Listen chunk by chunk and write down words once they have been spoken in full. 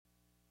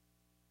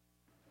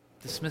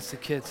Dismiss the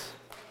kids.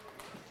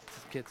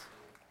 Kids.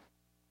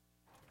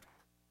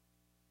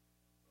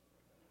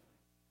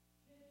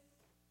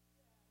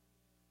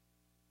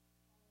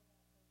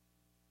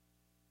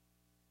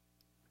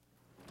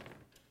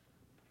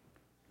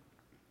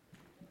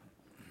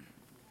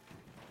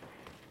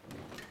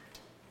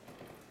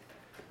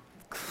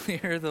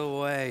 Clear the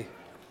way.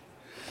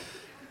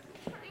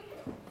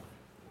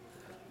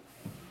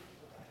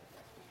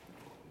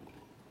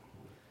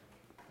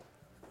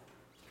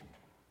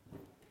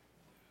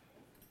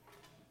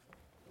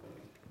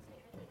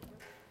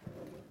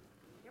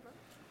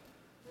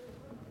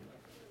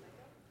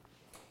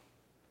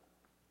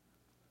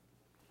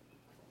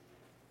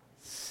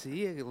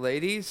 See you,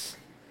 ladies.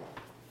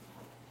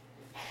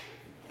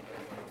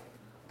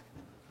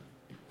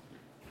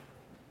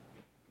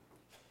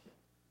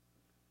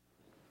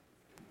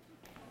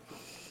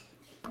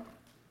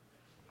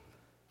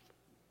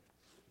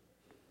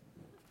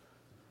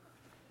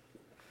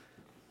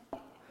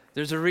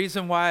 There's a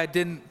reason why I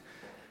didn't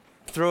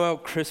throw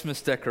out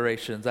Christmas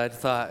decorations. I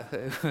thought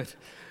it would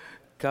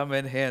come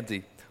in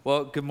handy.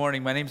 Well, good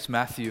morning. My name's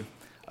Matthew.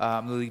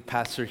 I'm the lead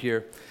pastor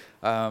here.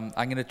 I'm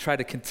going to try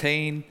to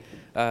contain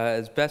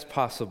as best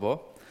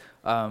possible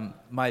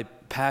my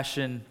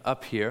passion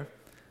up here.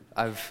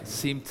 I've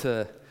seemed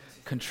to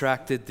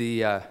contracted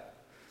the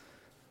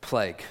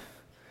plague.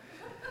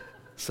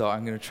 So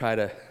I'm going to try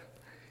to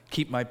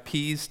keep my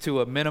P's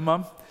to a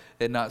minimum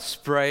and not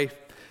spray.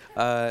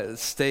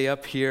 Stay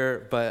up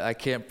here, but I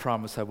can't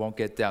promise I won't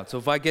get down. So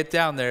if I get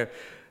down there,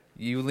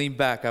 you lean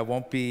back. I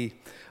won't be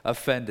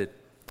offended.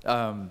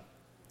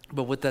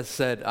 But with that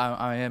said,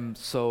 I am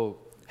so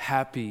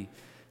happy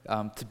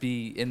to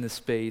be in this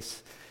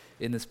space,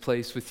 in this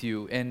place with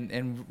you.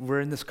 And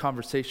we're in this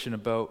conversation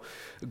about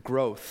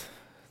growth,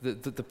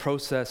 the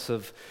process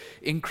of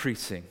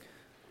increasing.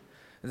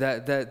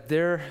 That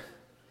there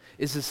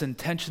is this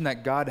intention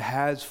that God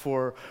has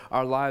for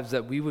our lives,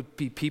 that we would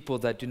be people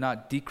that do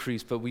not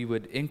decrease, but we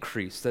would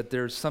increase, that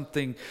there's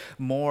something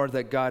more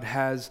that God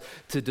has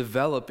to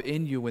develop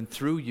in you and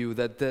through you,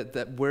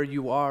 that where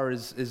you are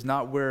is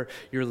not where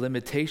your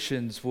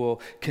limitations will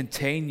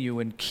contain you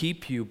and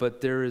keep you,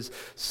 but there is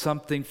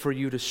something for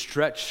you to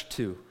stretch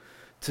to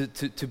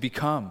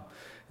become.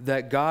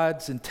 That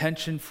God's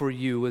intention for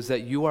you is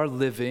that you are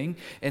living,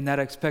 and that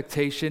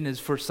expectation is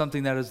for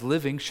something that is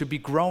living should be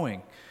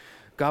growing.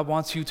 God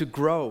wants you to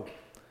grow.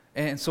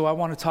 And so I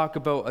want to talk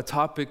about a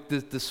topic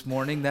this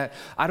morning that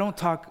I don't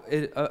talk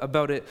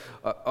about it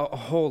a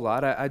whole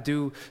lot. I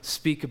do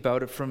speak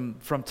about it from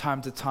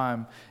time to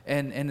time.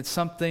 And it's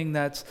something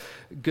that's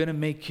going to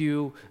make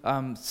you,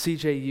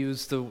 CJ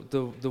used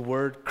the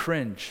word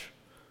cringe.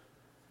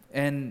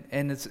 And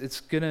it's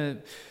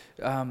going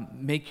to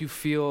make you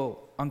feel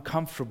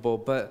uncomfortable.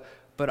 But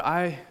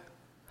I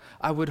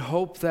would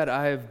hope that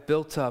I have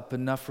built up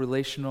enough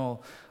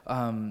relational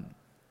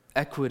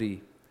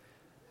equity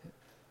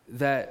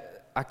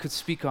that I could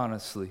speak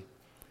honestly,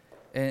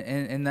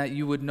 and that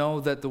you would know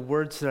that the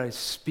words that I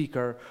speak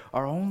are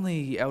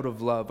only out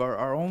of love,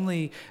 are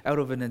only out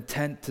of an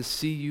intent to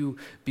see you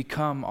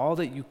become all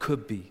that you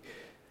could be,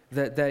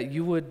 that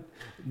you would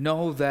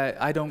know that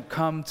I don't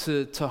come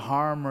to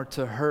harm or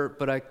to hurt,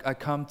 but I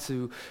come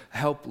to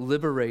help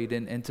liberate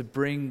and to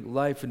bring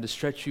life and to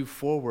stretch you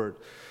forward.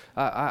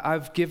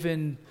 I've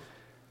given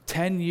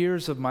 10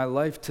 years of my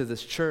life to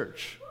this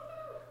church.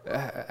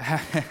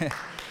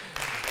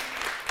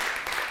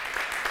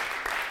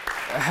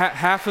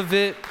 Half of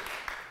it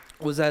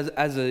was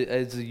as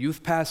a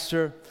youth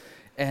pastor,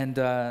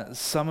 and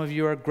some of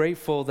you are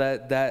grateful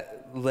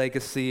that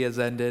legacy has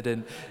ended,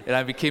 and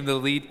I became the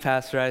lead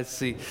pastor. I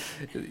see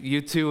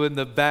you two in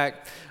the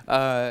back,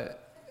 but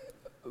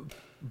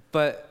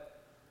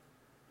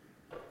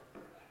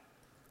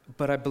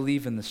I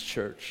believe in this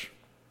church.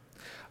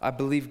 I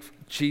believe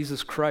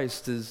Jesus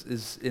Christ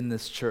is in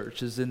this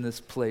church, is in this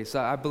place.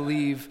 I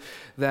believe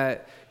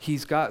that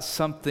he's got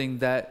something,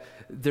 that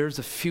there's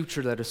a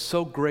future that is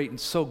so great and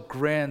so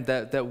grand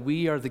that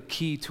we are the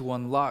key to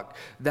unlock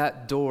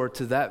that door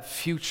to that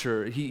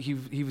future.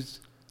 He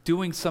was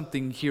doing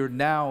something here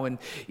now, and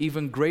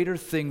even greater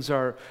things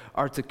are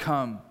to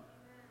come.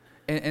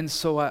 And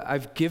so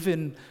I've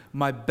given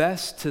my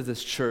best to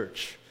this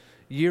church.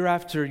 Year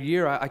after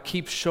year, I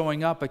keep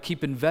showing up. I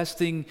keep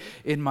investing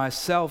in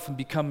myself and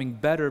becoming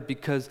better,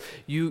 because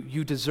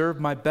you deserve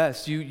my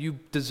best. You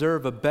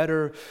deserve a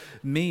better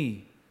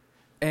me.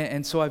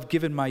 And so I've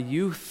given my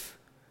youth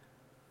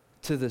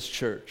to this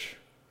church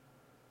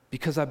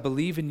because I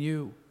believe in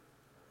you.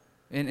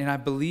 And I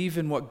believe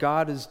in what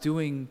God is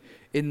doing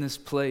in this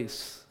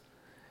place.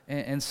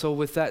 And so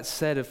with that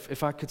said,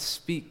 if I could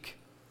speak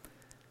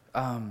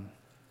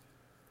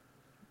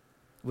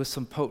with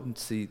some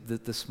potency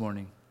this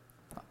morning,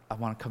 I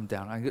want to come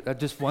down. I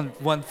just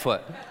one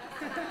foot.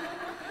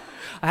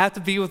 I have to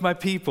be with my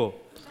people.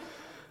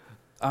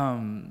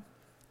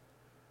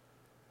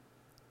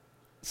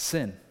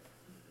 Sin.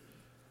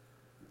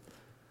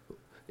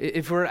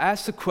 If we're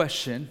asked the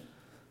question,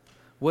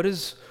 what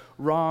is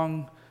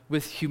wrong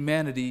with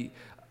humanity?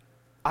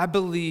 I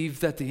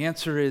believe that the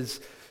answer is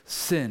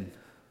sin.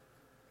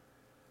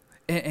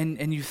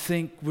 And you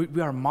think,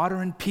 we are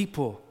modern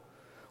people.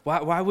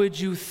 Why would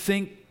you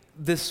think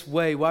this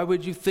way? Why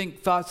would you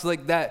think thoughts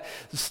like that?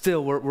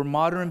 Still, we're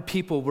modern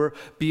people. We're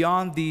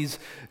beyond these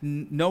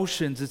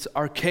notions. It's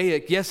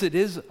archaic. Yes, it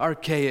is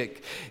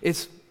archaic.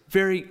 It's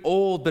very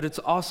old, but it's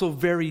also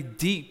very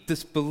deep,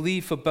 this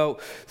belief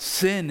about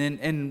sin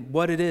and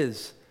what it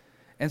is.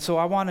 And so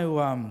I want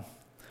to,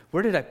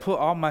 where did I put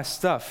all my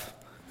stuff?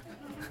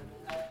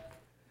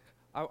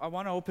 I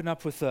want to open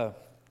up with a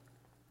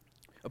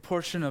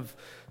portion of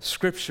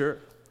Scripture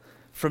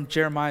from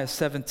Jeremiah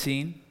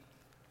 17,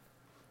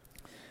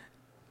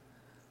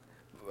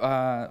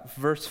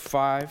 verse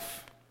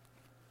 5.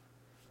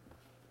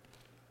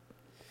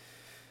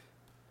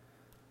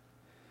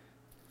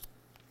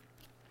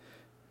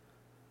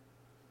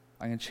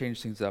 I'm going to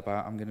change things up.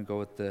 I'm going to go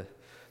with the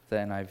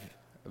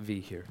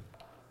NIV here.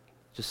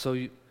 Just so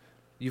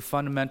you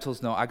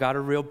fundamentals know, I got a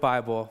real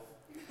Bible.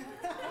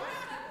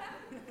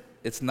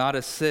 It's not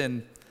a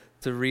sin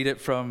to read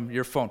it from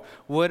your phone.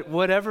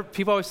 Whatever,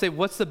 people always say,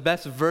 what's the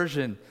best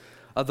version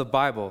of the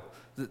Bible?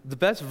 The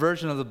best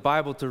version of the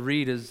Bible to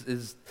read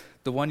is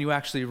the one you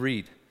actually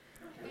read.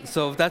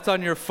 So if that's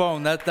on your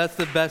phone, that's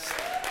the best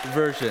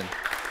version.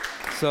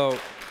 So,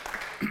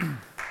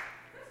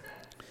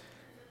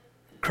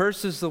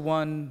 cursed is the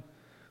one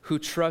who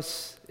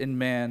trusts in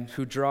man,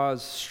 who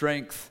draws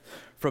strength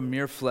from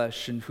mere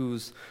flesh, and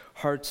whose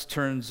heart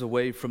turns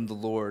away from the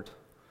Lord.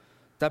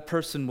 That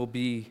person will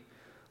be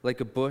like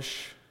a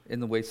bush in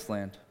the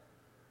wasteland.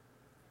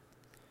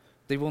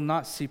 They will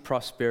not see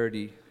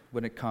prosperity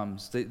when it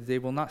comes. They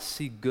will not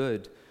see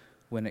good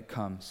when it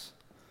comes.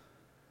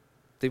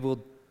 They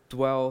will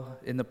dwell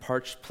in the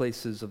parched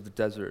places of the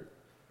desert,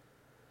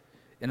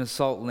 in a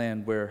salt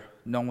land where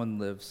no one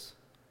lives.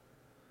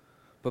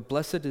 But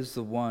blessed is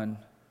the one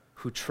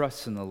who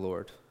trusts in the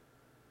Lord,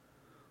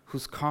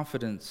 whose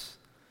confidence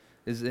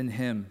is in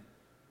him.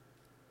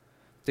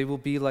 They will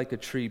be like a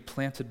tree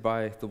planted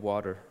by the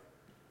water,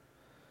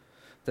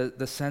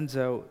 that sends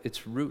out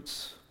its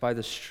roots by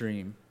the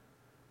stream.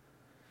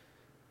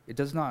 It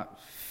does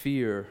not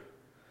fear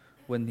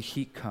when the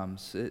heat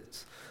comes.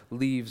 Its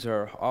leaves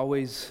are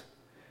always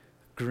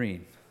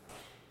green.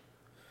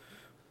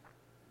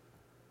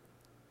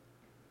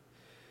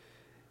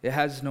 It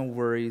has no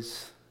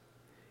worries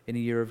in a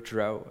year of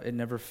drought. It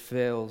never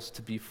fails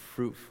to be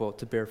fruitful,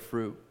 to bear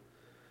fruit.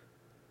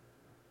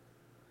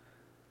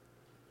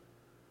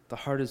 The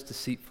heart is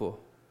deceitful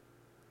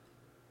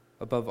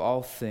above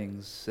all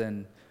things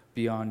and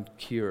beyond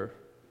cure.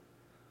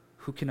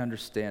 Who can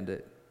understand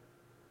it?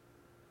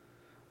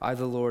 I,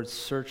 the Lord,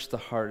 search the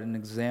heart and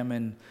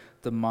examine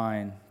the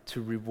mind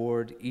to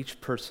reward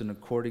each person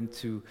according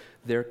to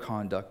their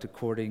conduct,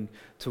 according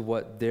to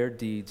what their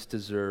deeds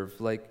deserve.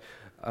 Like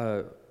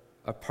a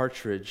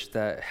partridge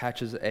that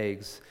hatches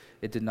eggs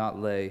it did not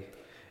lay,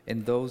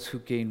 and those who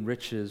gain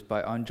riches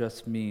by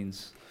unjust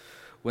means,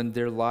 when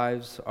their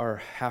lives are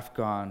half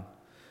gone,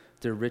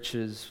 their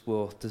riches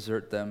will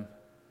desert them.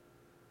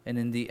 And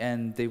in the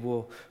end, they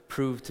will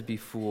prove to be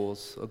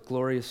fools. A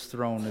glorious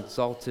throne,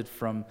 exalted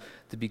from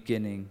the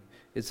beginning,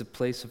 is the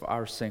place of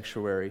our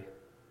sanctuary.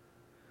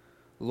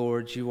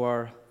 Lord, you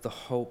are the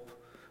hope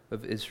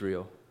of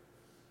Israel.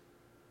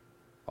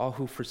 All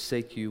who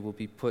forsake you will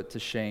be put to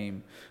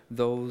shame.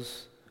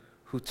 Those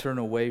who turn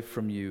away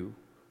from you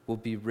will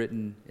be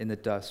written in the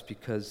dust,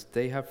 because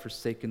they have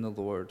forsaken the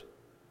Lord,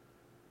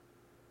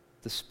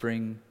 the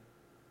spring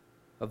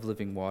of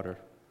living water.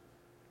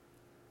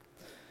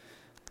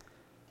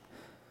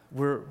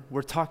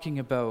 We're talking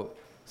about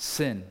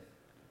sin.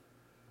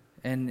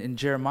 And in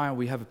Jeremiah,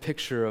 we have a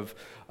picture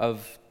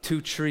of two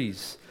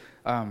trees.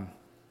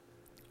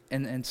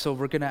 And so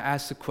we're going to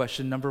ask the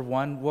question, number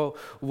one, well,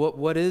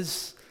 what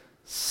is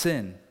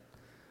sin?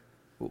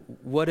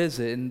 What is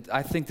it? And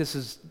I think this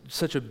is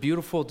such a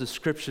beautiful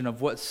description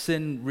of what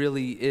sin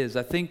really is.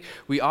 I think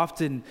we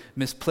often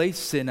misplace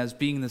sin as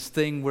being this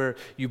thing where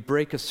you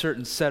break a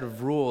certain set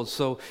of rules.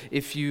 So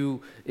if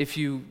you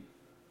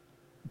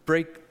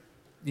break,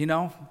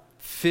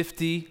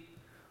 50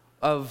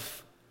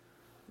 of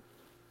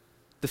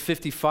the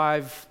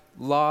 55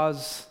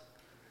 laws,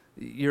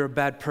 you're a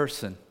bad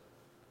person.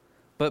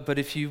 But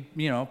if you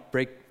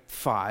break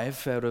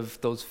 5 out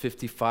of those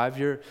 55,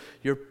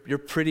 you're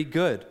pretty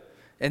good.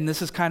 And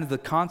this is kind of the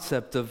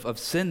concept of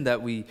sin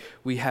that we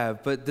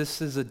have, but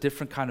this is a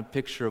different kind of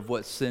picture of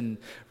what sin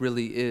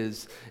really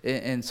is.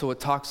 And so it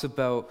talks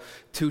about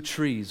two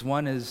trees.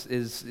 One is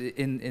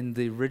in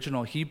the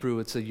original Hebrew,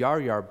 it's a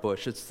yar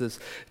bush. It's this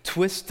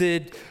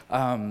twisted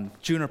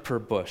juniper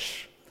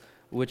bush,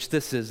 which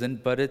this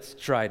isn't, but it's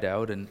dried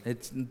out and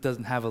it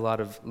doesn't have a lot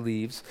of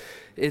leaves.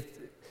 It's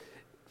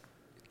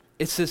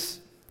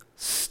this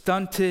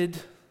stunted,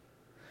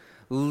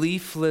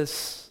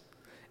 leafless,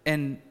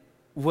 and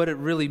what it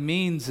really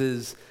means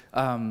is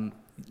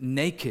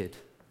naked.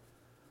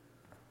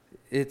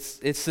 It's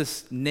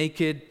this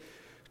naked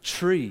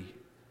tree,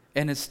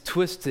 and it's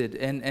twisted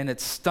and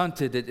it's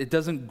stunted. It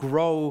doesn't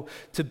grow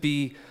to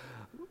be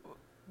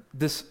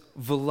this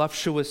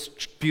voluptuous,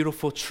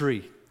 beautiful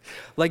tree.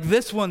 like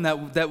this one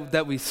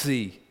that we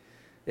see.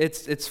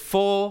 It's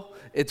full,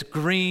 it's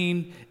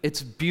green,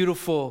 it's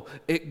beautiful,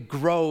 it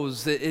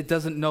grows, it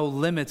doesn't know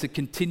limits, it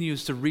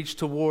continues to reach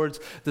towards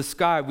the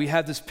sky. We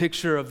have this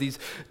picture of these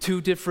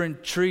two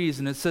different trees,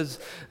 and it says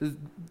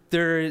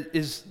there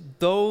is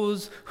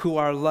those who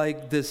are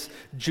like this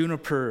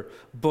juniper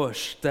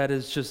bush that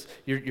is just,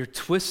 you're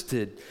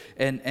twisted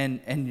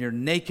and you're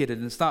naked,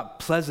 and it's not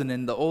pleasant.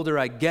 And the older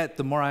I get,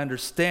 the more I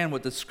understand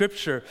what the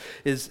scripture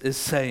is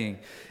saying.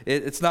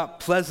 It's not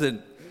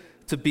pleasant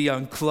to be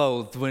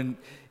unclothed when,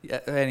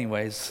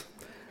 anyways,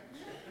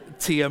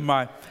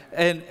 TMI.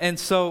 And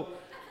so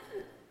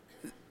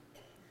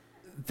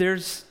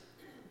there's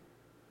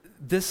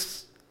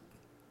this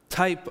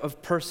type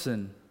of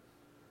person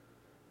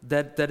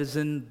that is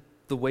in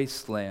the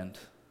wasteland.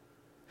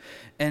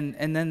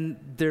 And then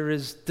there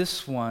is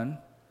this one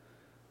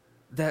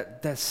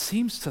that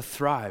seems to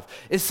thrive.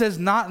 It says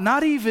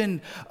not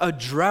even a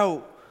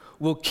drought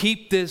will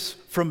keep this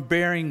from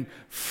bearing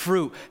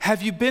fruit.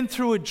 Have you been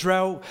through a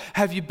drought?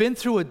 Have you been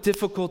through a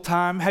difficult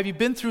time? Have you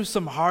been through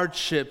some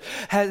hardship?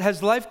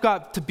 Has life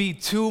got to be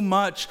too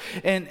much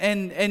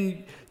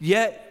and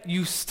yet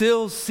you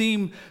still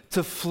seem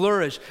to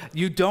flourish?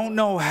 You don't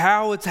know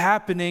how it's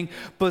happening,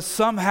 but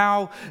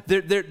somehow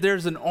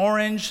there's an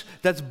orange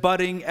that's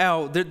budding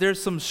out.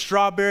 There's some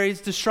strawberries.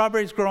 Do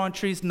strawberries grow on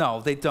trees?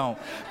 No, they don't.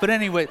 But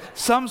anyway,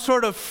 some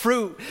sort of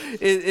fruit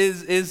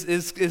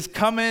is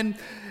coming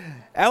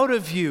out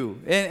of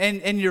you,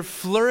 and you're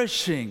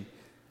flourishing.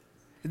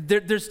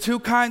 There's two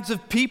kinds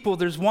of people.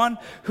 There's one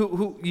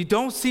who you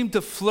don't seem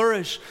to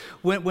flourish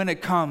when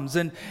it comes,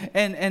 and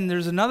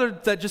there's another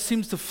that just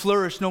seems to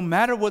flourish no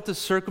matter what the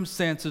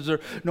circumstances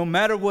or no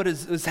matter what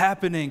is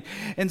happening.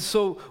 And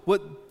so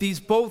what these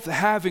both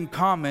have in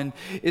common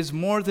is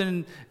more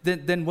than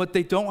what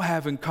they don't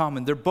have in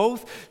common. They're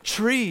both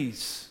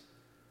trees.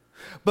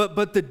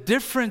 But the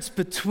difference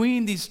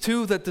between these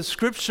two that the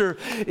scripture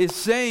is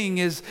saying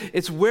is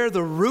it's where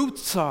the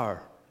roots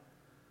are.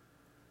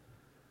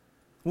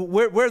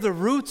 Where the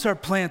roots are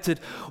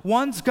planted.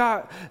 One's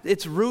got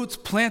its roots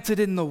planted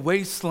in the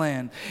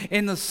wasteland,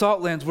 in the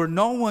salt lands where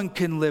no one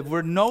can live,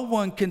 where no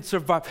one can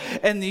survive.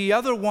 And the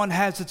other one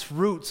has its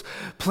roots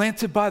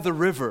planted by the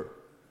river.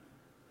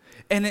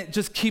 And it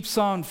just keeps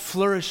on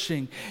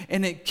flourishing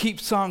and it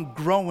keeps on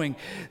growing.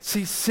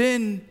 See,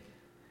 sin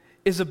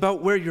is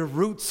about where your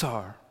roots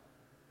are.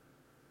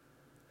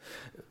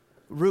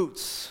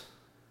 Roots,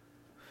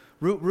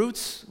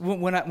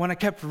 when I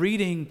kept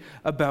reading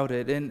about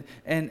it and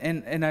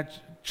I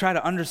try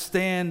to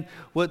understand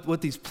what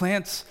these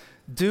plants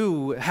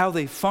do, how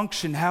they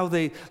function, how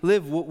they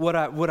live, what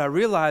I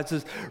realized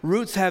is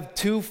roots have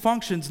two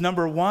functions.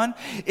 Number one,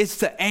 it's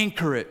to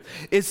anchor it.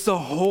 It's to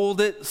hold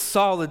it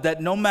solid,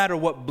 that no matter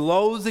what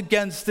blows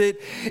against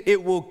it,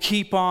 it will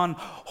keep on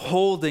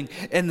holding.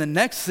 And the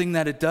next thing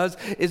that it does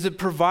is it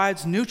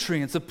provides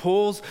nutrients. It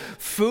pulls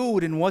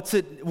food and what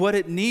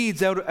it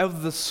needs out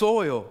of the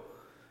soil.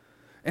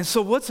 And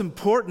so what's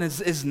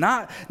important is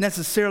not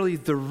necessarily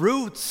the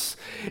roots,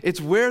 it's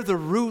where the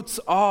roots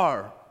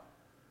are.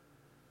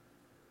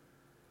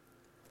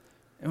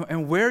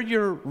 And where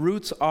your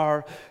roots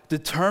are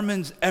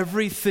determines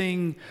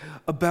everything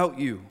about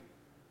you.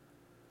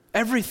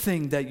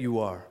 Everything that you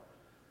are.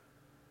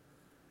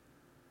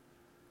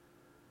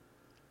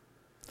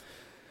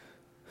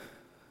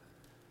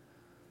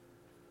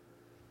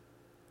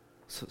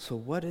 So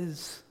what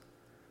is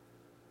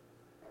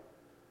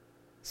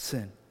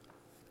sin?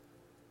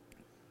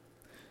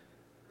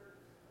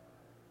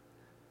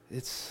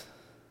 Its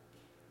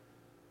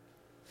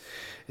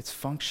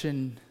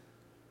function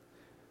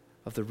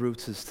of the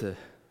roots is to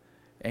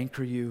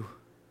anchor you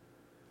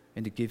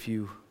and to give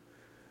you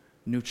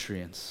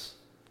nutrients.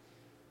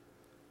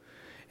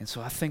 And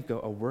so I think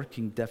a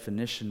working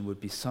definition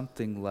would be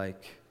something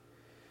like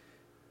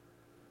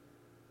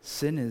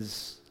sin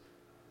is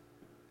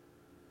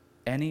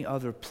any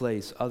other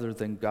place other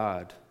than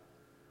God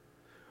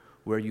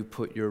where you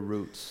put your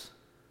roots.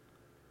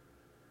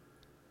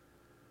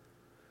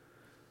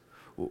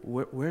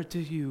 Where do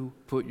you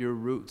put your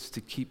roots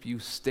to keep you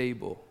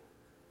stable?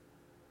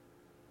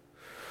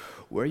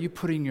 Where are you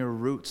putting your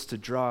roots to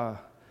draw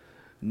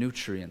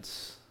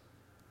nutrients?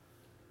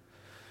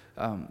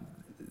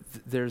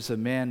 There's a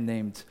man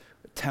named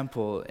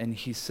Temple, and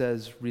he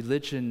says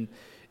religion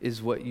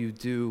is what you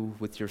do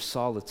with your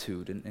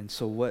solitude. And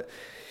so what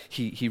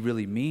he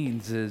really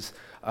means is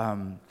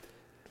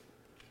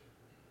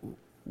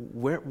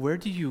where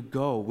do you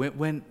go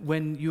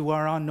when you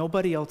are on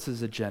nobody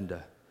else's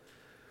agenda?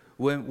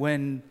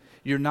 When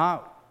you're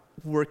not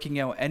working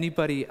out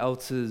anybody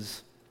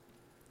else's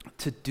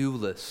to-do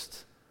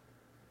list,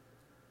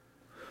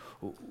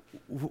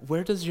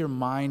 where does your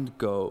mind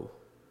go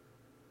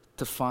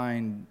to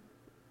find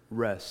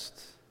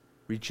rest,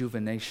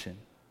 rejuvenation?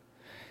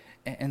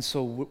 And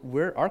so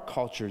our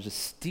culture is just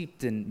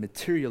steeped in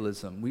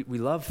materialism. We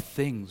love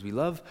things. We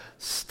love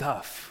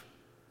stuff.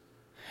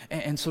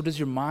 And so does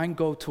your mind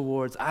go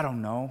towards, I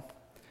don't know,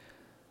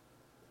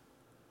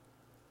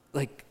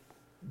 like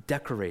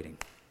decorating?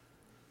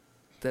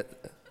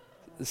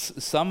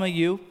 some of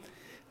you,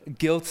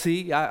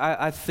 guilty.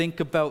 I think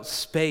about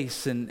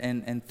space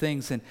and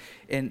things,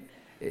 and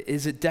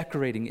is it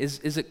decorating?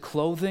 Is it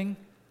clothing?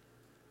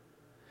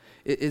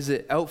 Is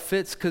it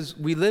outfits? Because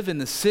we live in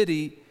the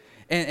city,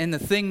 and the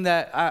thing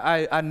that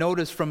I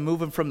noticed from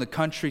moving from the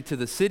country to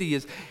the city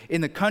is,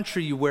 in the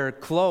country you wear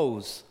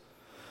clothes,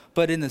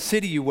 but in the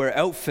city you wear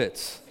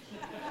outfits.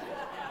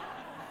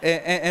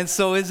 and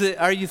so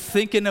are you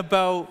thinking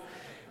about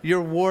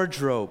your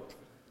wardrobe?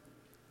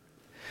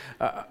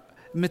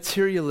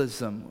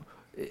 Materialism,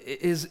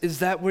 is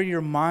that where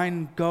your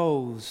mind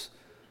goes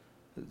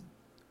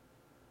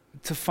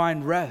to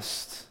find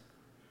rest?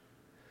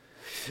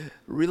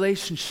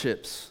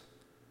 Relationships.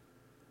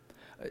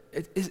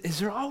 Is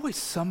there always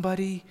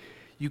somebody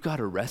you got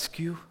to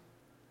rescue?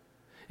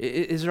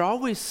 Is there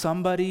always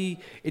somebody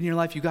in your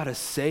life you got to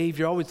save?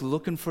 You're always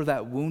looking for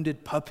that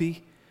wounded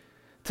puppy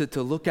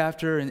to look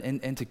after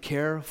and to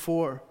care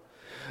for?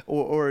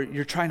 Or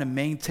you're trying to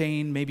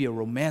maintain maybe a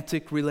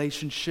romantic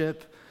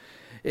relationship?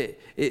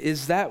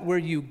 Is that where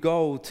you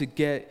go to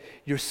get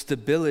your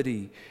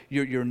stability,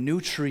 your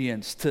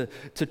nutrients, to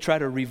try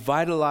to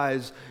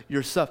revitalize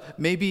yourself?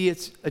 Maybe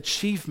it's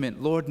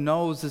achievement. Lord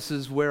knows this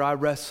is where I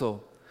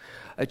wrestle.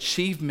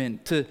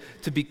 Achievement,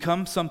 to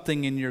become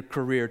something in your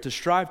career, to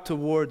strive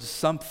towards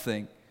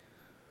something.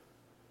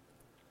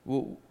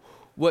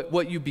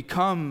 What you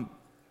become,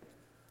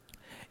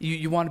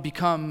 you want to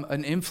become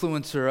an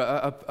influencer,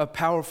 a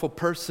powerful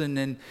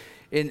person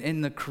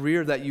in the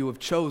career that you have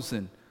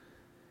chosen.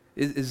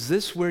 Is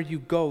this where you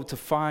go to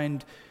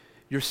find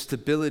your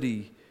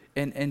stability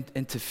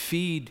and to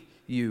feed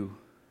you?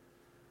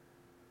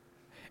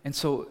 And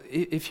so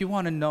if you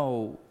want to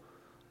know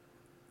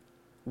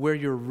where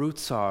your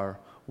roots are,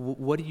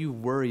 what do you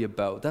worry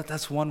about?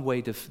 That's one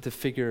way to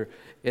figure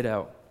it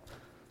out.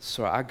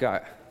 So I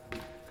got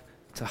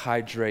to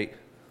hydrate.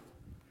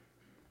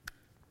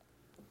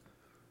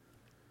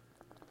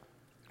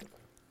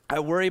 I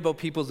worry about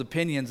people's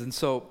opinions, and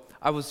so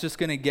I was just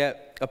going to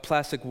get a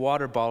plastic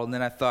water bottle, and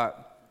then I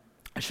thought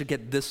I should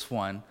get this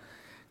one,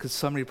 because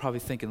somebody probably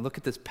thinking, look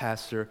at this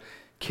pastor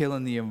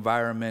killing the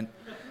environment.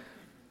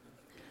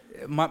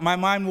 My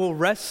mind will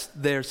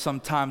rest there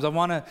sometimes. I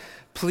want to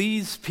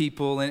please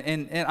people,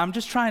 and I'm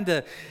just trying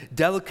to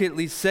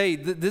delicately say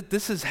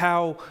this is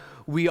how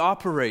we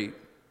operate.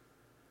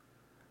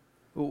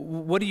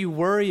 What do you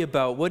worry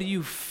about? What do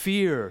you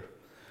fear?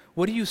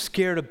 What are you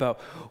scared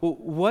about?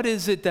 What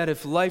is it that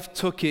if life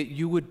took it,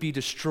 you would be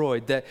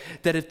destroyed? That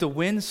if the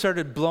wind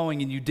started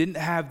blowing and you didn't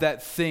have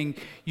that thing,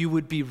 you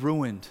would be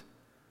ruined?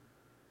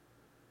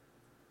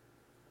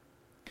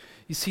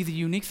 You see, the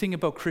unique thing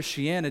about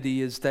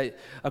Christianity is that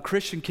a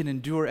Christian can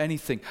endure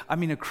anything. I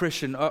mean, a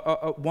Christian,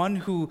 one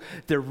who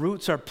their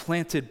roots are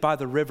planted by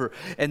the river.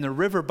 And the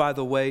river, by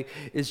the way,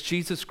 is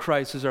Jesus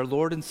Christ, is our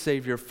Lord and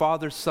Savior,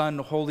 Father, Son,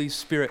 Holy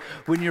Spirit.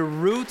 When your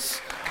roots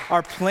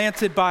are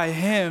planted by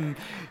Him,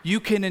 you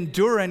can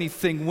endure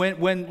anything.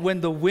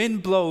 When the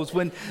wind blows,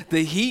 when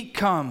the heat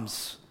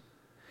comes.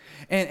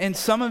 And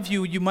some of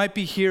you might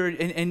be here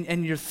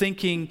and you're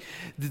thinking,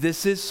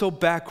 this is so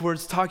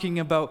backwards, talking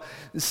about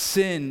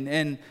sin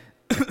and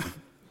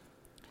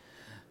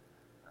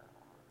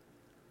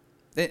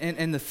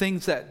and the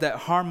things that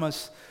harm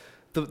us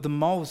the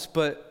most.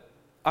 But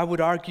I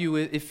would argue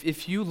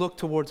if you look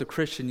towards a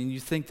Christian and you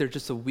think they're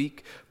just a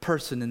weak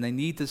person and they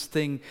need this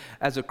thing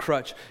as a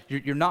crutch,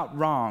 you're not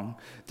wrong.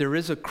 There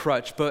is a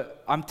crutch,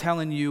 but I'm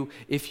telling you,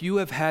 if you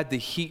have had the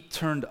heat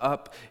turned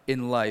up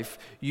in life,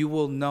 you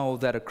will know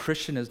that a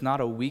Christian is not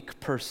a weak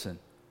person.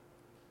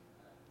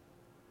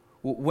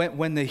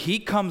 When the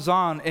heat comes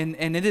on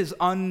and it is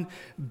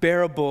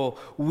unbearable,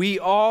 we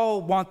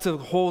all want to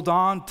hold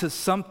on to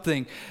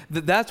something.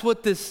 That's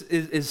what this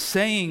is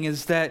saying,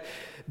 is that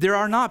there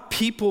are not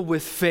people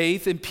with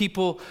faith and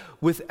people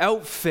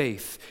without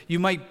faith. You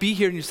might be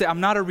here and you say, I'm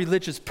not a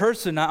religious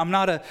person. I'm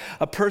not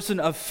a person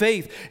of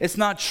faith. It's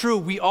not true.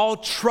 We all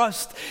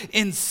trust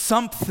in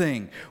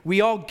something.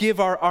 We all give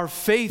our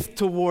faith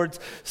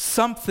towards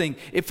something.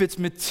 If it's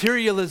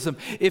materialism,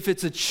 if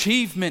it's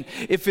achievement,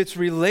 if it's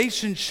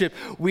relationship,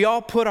 we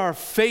all put our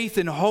faith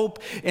and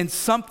hope in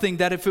something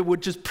that if it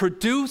would just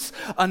produce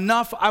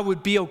enough, I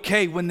would be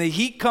okay. When the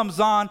heat comes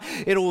on,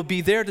 it will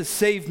be there to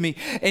save me.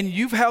 And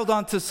you've held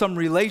on to some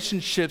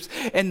relationships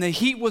and the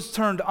heat was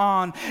turned on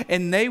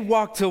and they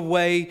walked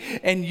away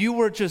and you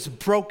were just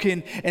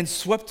broken and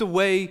swept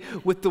away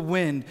with the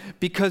wind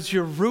because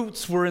your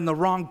roots were in the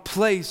wrong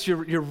place.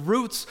 Your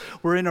roots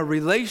were in a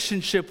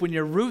relationship when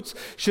your roots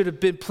should have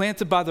been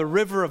planted by the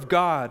river of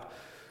God.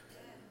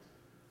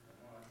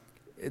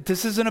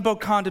 This isn't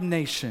about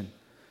condemnation.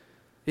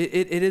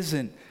 It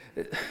isn't.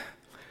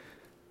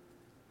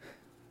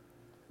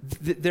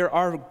 There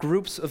are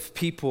groups of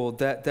people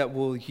that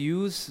will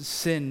use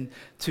sin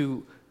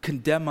to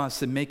condemn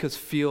us and make us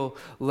feel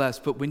less.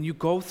 But when you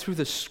go through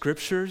the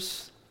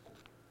scriptures,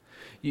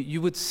 you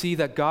would see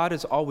that God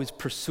is always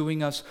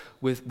pursuing us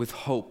with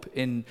hope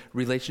in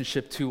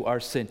relationship to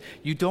our sin.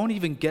 You don't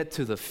even get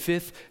to the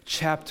 5th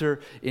chapter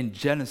in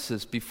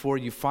Genesis before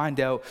you find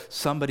out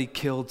somebody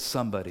killed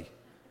somebody.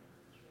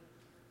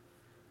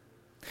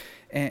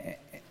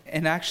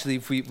 And actually,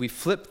 if we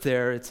flip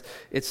there,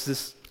 it's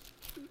this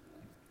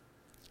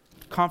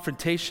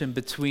confrontation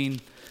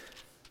between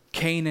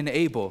Cain and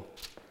Abel.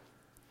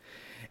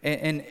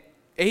 And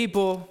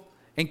Abel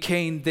and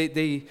Cain,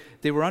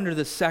 they were under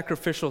this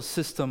sacrificial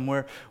system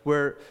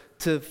where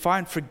to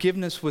find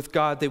forgiveness with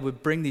God, they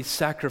would bring these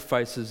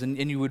sacrifices, and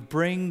you would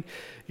bring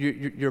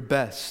your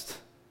best.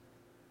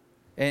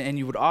 And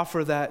you would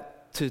offer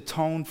that to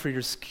atone for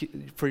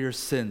your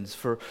sins,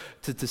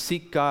 to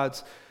seek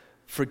God's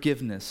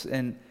forgiveness.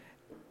 And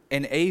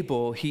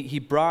Abel, he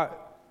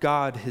brought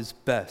God his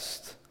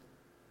best.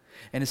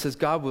 And it says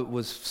God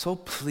was so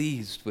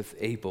pleased with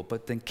Abel,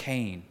 but then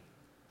Cain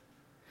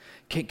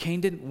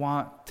didn't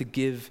want to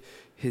give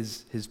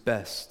his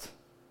best.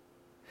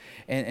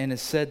 And it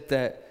said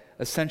that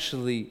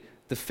essentially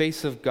the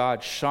face of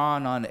God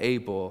shone on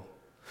Abel,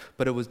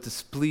 but it was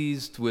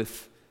displeased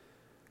with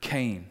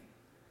Cain.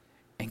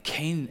 And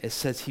Cain, it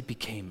says he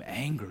became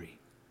angry.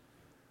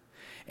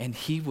 And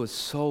he was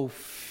so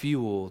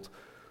fueled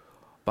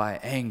by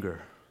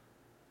anger.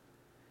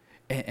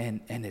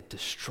 And it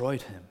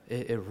destroyed him.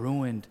 It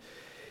ruined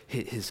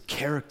his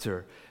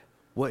character,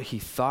 what he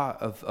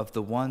thought of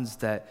the ones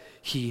that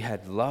he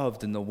had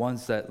loved and the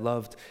ones that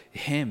loved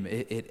him.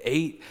 It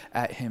ate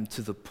at him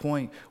to the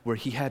point where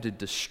he had to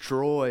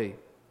destroy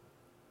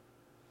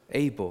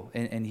Abel.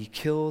 And he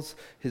kills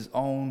his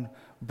own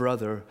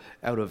brother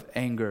out of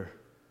anger.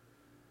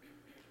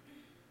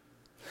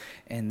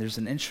 And there's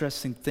an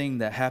interesting thing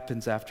that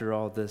happens after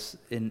all this.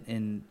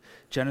 In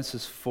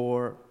Genesis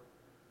 4,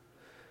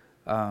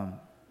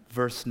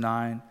 verse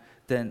 9,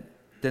 then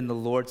the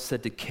Lord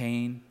said to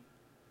Cain,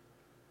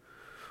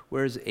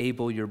 "Where is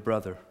Abel, your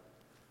brother?"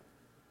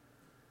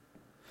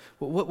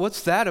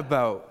 What's that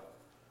about?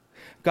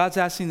 God's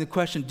asking the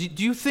question.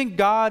 Do you think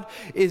God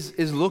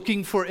is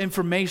looking for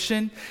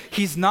information?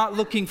 He's not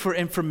looking for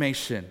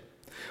information.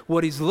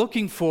 What he's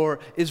looking for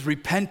is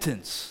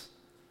repentance.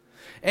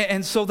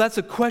 And so that's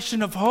a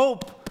question of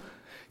hope.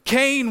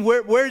 Cain,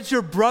 where's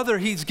your brother?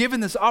 He's given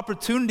this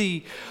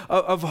opportunity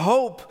of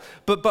hope,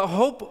 but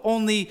hope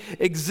only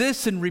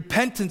exists in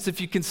repentance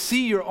if you can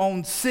see your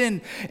own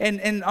sin.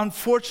 And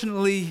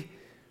unfortunately,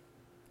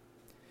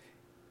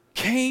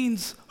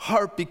 Cain's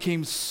heart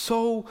became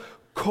so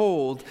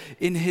cold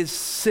in his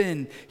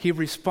sin, he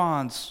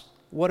responds,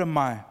 "What am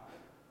I,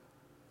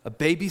 a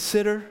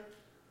babysitter?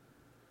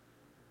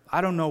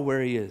 I don't know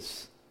where he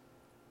is."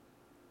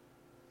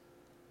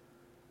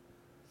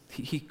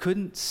 He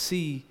couldn't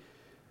see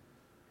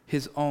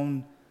his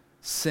own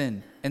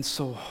sin. And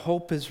so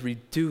hope is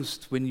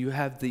reduced when you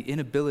have the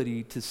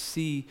inability to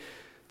see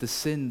the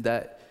sin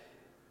that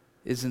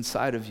is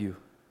inside of you.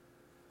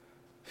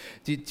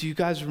 Do you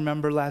guys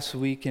remember last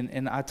week,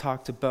 and I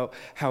talked about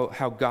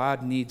how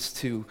God needs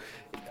to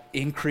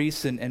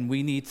increase and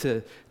we need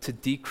to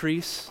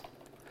decrease?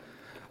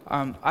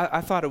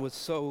 I thought it was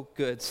so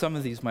good. Some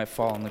of these might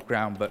fall on the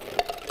ground, but...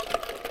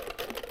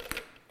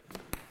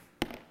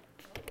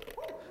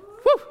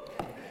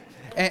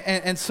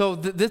 And so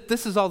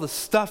this is all the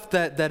stuff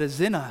that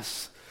is in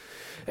us.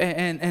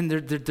 And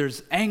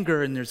there's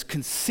anger and there's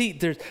conceit.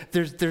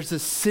 There's a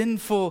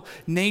sinful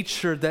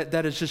nature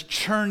that is just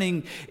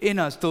churning in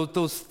us.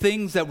 Those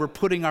things that we're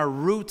putting our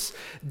roots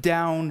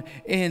down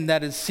in,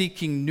 that is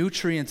seeking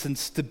nutrients and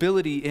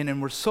stability in. And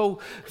we're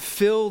so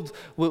filled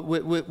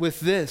with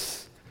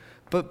this.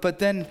 But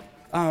then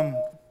I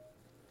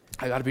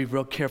got to be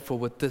real careful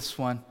with this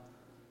one.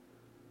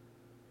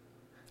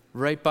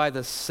 Right by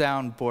the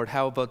soundboard.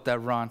 How about that,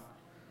 Ron?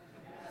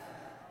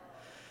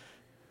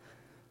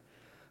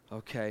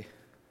 Okay.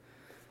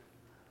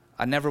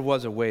 I never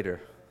was a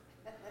waiter.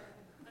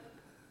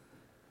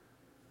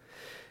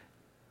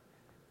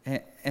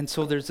 And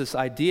so there's this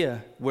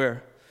idea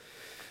where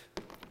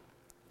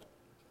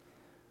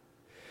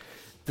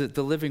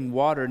the living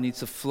water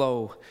needs to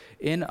flow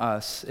in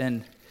us.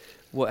 And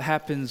what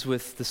happens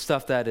with the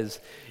stuff that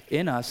is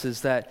in us is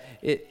that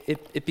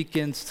it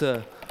begins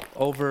to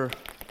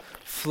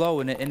overflow,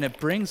 and it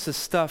brings the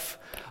stuff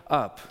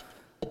up.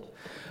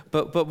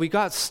 But we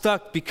got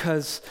stuck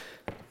because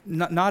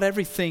not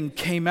everything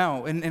came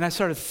out. And I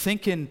started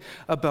thinking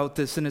about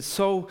this, and it's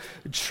so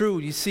true.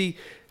 You see,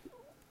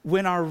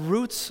 when our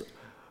roots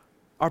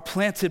are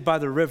planted by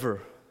the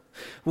river,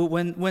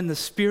 when the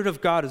Spirit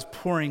of God is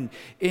pouring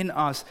in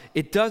us,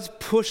 it does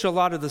push a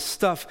lot of the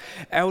stuff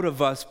out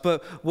of us,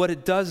 but what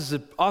it does is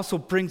it also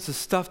brings the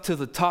stuff to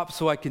the top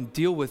so I can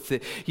deal with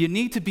it. You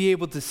need to be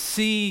able to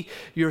see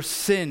your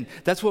sin.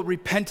 That's what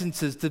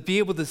repentance is, to be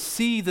able to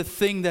see the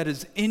thing that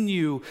is in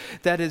you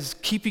that is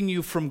keeping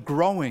you from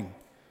growing.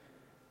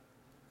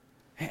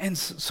 And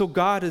so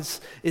God is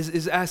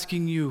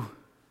asking you,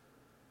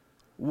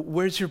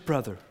 where's your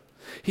brother?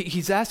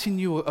 He's asking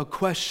you a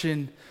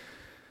question.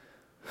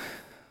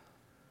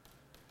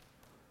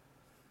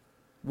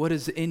 What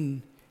is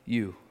in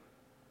you?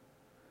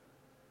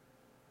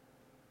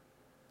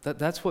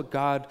 That's what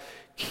God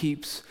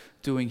keeps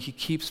doing. He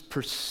keeps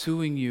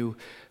pursuing you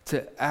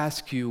to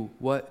ask you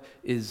what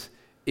is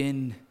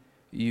in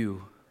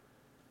you.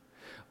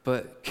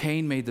 But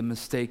Cain made the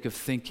mistake of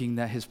thinking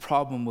that his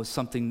problem was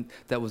something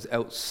that was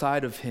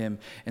outside of him,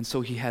 and so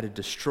he had to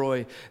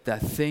destroy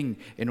that thing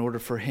in order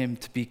for him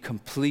to be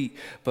complete.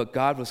 But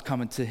God was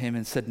coming to him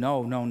and said,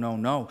 no, no, no,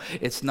 no.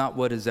 It's not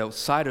what is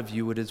outside of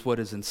you, it is what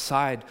is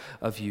inside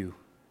of you.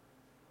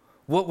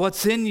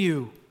 What's in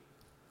you?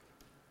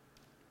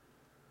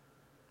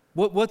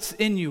 What's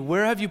in you?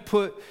 Where have you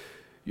put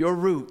your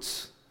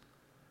roots?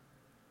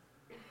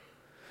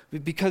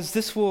 Because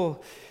this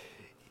will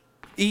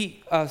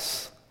eat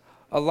us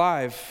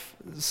alive.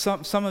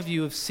 Some of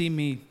you have seen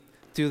me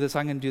do this.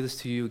 I'm going to do this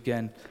to you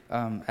again.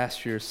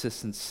 Ask your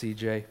assistant,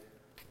 CJ.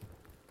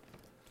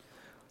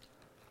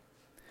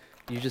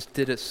 You just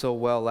did it so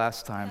well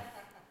last time.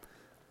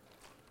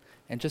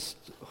 And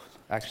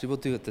actually, we'll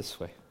do it this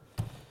way.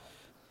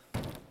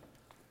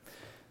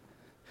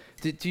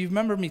 Do you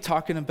remember me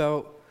talking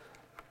about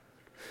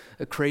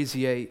a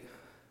crazy eight?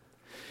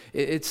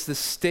 It's the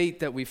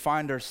state that we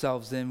find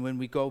ourselves in when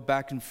we go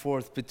back and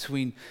forth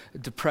between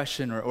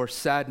depression or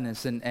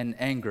sadness and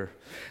anger.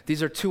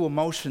 These are two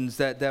emotions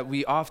that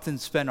we often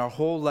spend our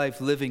whole life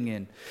living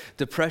in.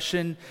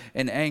 Depression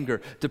and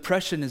anger.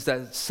 Depression is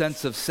that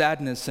sense of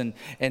sadness and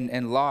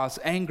loss.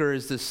 Anger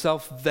is the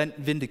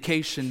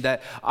self-vindication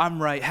that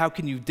I'm right. How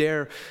can you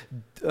dare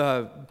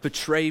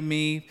betray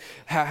me?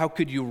 How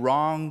could you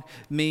wrong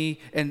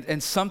me?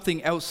 And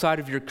something outside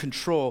of your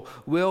control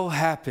will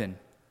happen.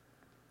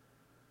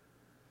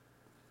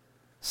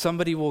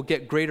 Somebody will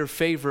get greater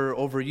favor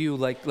over you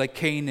like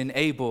Cain and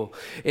Abel,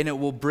 and it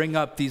will bring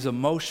up these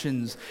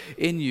emotions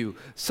in you.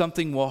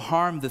 Something will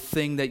harm the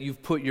thing that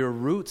you've put your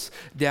roots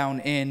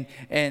down in,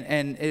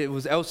 and it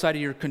was outside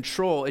of your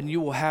control, and you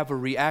will have a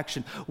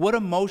reaction. What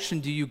emotion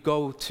do you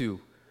go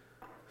to?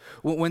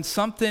 When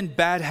something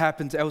bad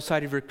happens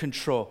outside of your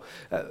control,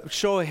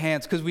 show of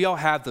hands, because we all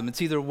have them.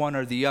 It's either one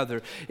or the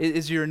other.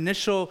 Is your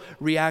initial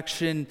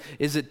reaction,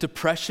 is it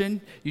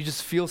depression? You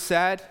just feel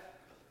sad?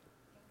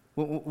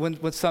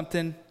 When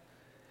something,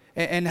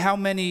 and how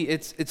many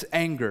it's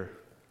anger.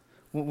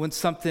 When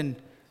something,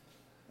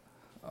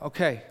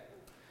 okay.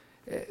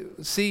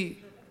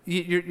 See,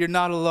 you're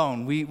not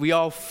alone. We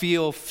all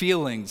feel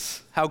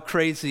feelings. How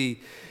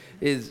crazy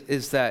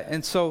is that?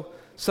 And so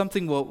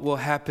something will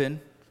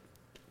happen.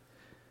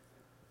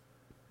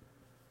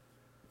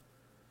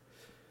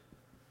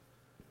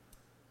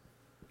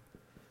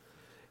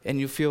 And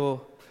you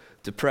feel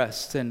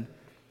depressed. And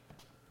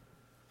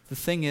the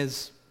thing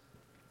is,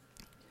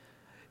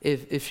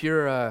 if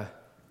you're a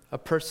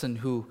person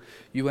who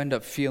you end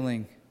up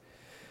feeling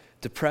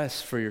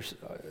depressed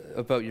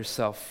about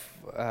yourself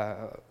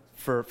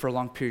for a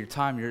long period of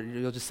time,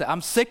 you'll just say,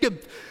 I'm sick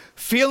of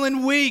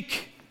feeling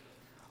weak.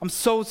 I'm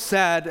so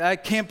sad. I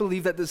can't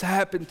believe that this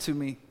happened to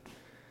me.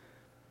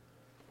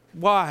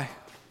 Why?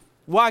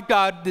 Why,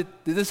 God, did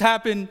this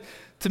happen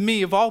to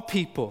me of all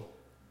people?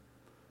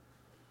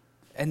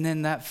 And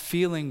then that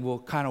feeling will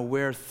kind of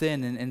wear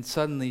thin, and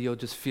suddenly you'll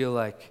just feel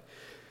like,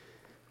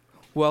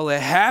 well,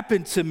 it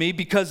happened to me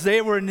because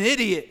they were an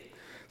idiot.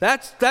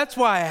 That's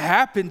why it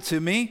happened to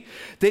me.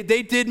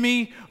 They did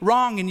me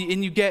wrong, and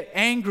you get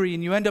angry,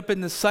 and you end up in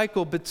the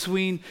cycle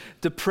between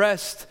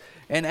depressed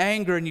and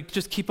anger, and you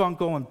just keep on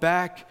going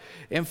back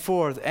and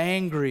forth,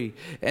 angry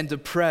and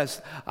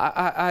depressed.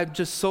 I'm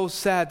just so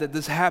sad that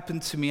this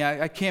happened to me.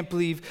 I can't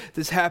believe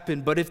this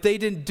happened. But if they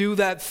didn't do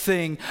that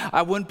thing,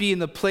 I wouldn't be in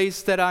the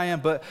place that I am.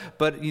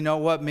 But you know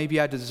what? Maybe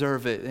I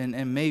deserve it.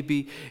 And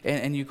maybe,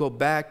 and you go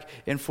back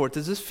and forth.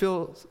 Does this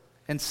feel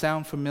and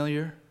sound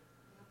familiar?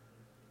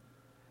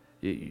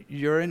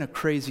 You're in a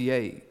crazy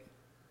eight.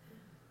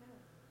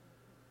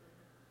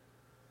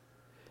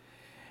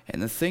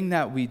 And the thing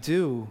that we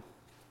do,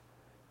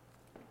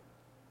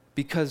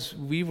 because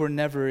we were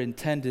never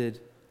intended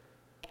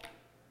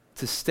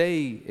to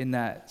stay in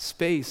that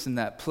space, in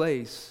that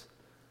place,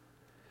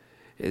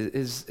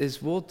 is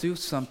we'll do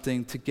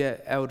something to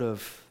get out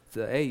of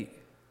the eight.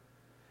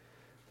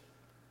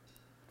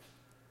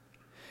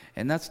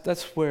 And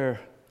that's where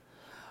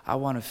I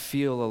want to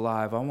feel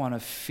alive. I want to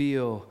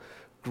feel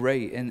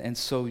great. And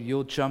so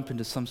you'll jump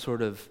into some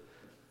sort of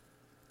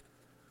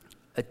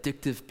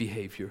addictive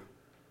behavior,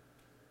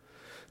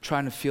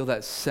 trying to feel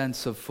that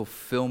sense of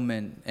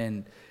fulfillment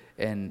and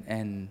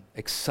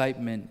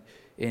excitement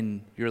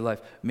in your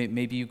life.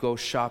 Maybe you go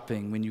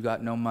shopping when you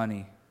got no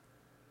money.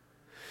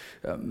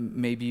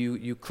 Maybe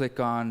you click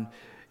on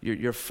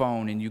your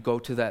phone and you go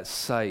to that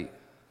site.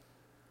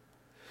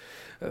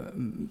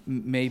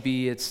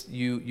 Maybe it's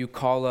you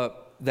call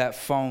up that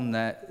phone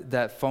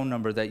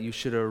number that you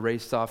should have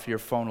erased off your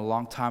phone a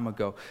long time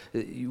ago.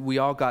 We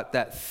all got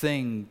that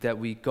thing that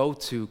we go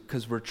to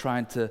because we're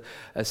trying to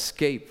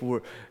escape.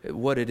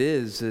 What it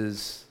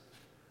is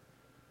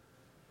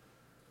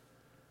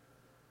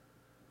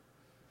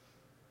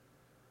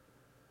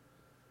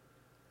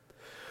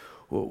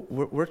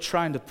we're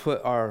trying to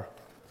put our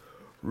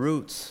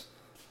roots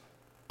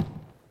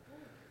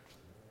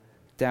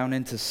down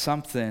into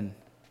something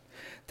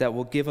that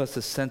will give us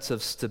a sense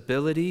of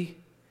stability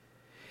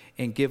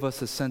and give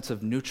us a sense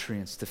of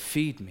nutrients to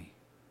feed me.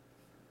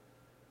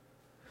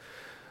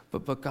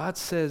 But God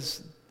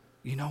says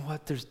you know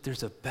what?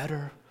 There's a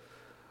better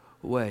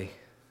way.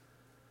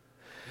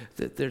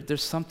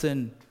 There's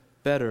something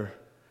better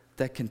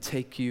that can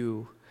take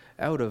you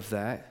out of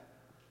that.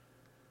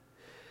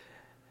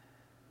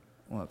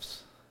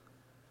 Whoops.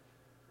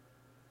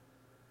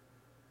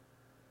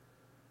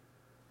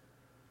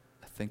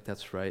 I think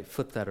that's right.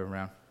 Flip that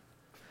around.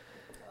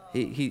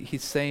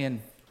 He's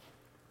saying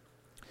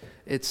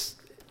it's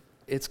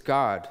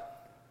God.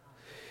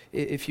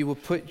 If you will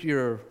put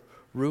your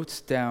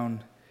roots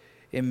down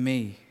in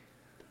me,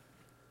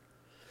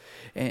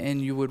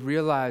 and you would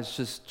realize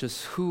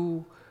just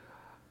who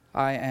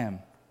I am,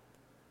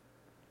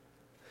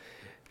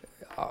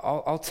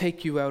 I'll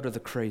take you out of the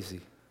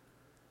crazy.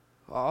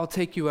 I'll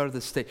take you out of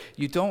the state.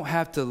 You don't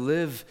have to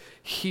live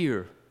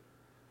here.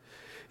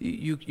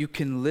 You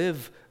can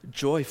live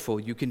joyful.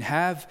 You can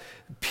have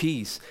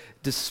peace.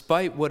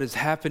 Despite what is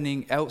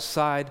happening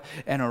outside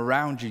and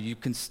around you, you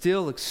can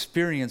still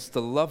experience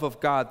the love of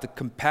God, the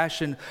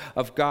compassion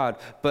of God.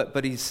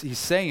 But he's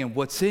saying,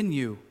 what's in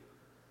you?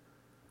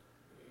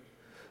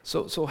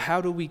 So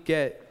how do we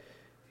get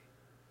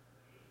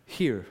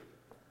here?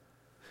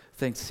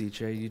 Thanks,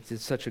 CJ. You did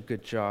such a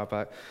good job.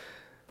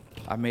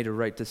 I made a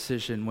right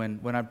decision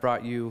when I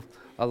brought you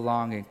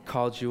along and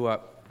called you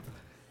up.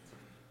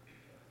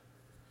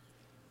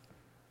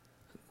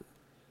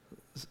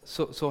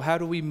 So how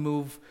do we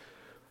move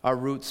our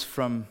roots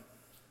from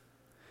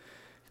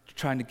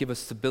trying to give us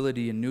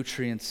stability and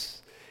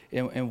nutrients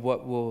and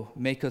what will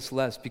make us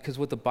less? Because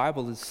what the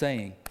Bible is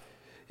saying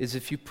is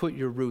if you put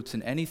your roots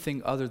in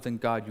anything other than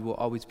God, you will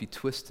always be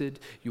twisted,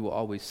 you will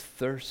always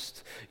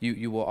thirst,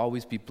 you will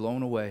always be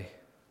blown away.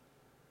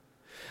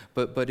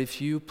 But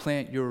if you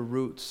plant your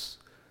roots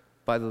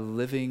by the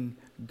living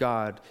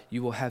God,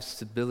 you will have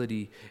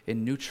stability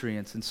and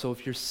nutrients. And so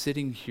if you're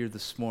sitting here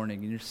this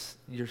morning and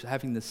you're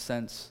having this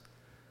sense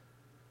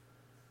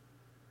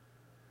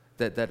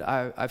that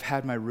I've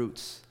had my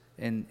roots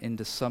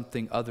into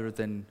something other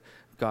than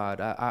God,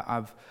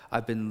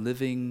 I've been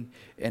living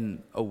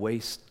in a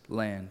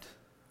wasteland,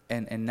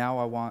 and now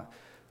I want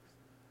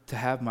to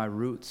have my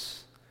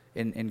roots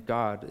in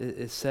God.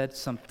 It said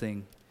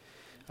something.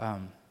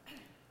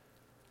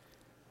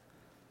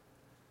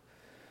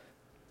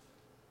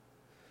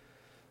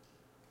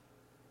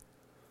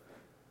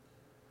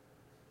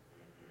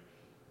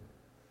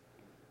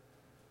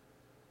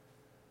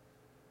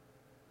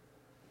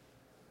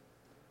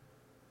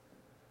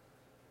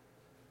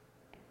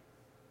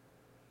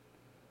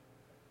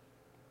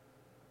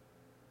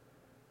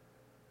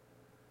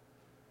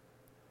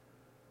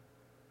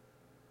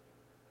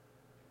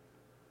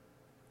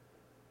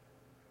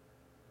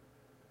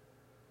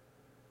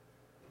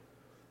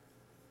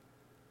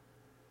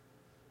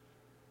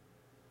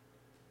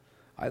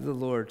 I, the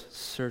Lord,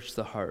 search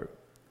the heart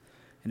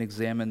and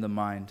examine the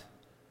mind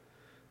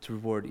to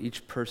reward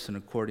each person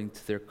according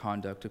to their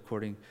conduct,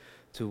 according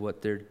to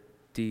what their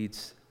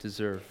deeds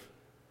deserve.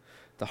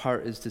 The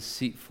heart is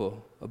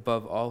deceitful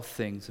above all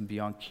things and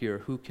beyond cure.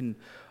 Who can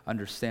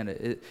understand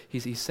it?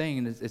 He's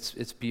saying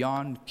it's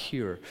beyond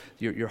cure.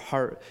 Your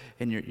heart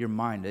and your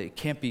mind, it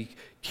can't be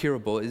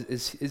curable.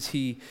 Is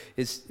he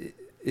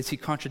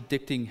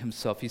contradicting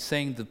himself? He's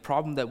saying the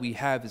problem that we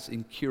have is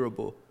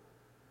incurable.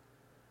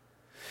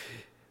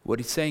 What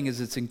he's saying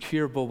is it's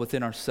incurable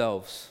within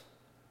ourselves.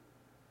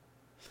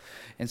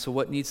 And so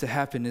what needs to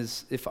happen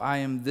is if I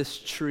am this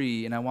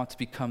tree and I want to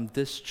become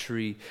this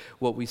tree,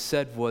 what we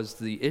said was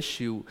the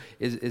issue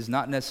is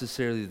not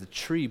necessarily the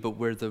tree, but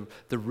where the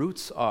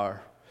roots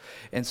are.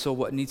 And so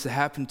what needs to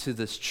happen to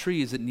this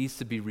tree is it needs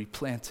to be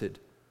replanted.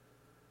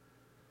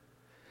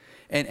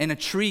 And a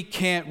tree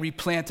can't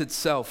replant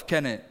itself,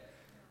 can it?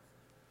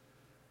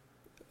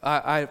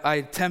 I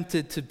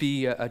attempted to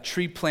be a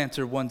tree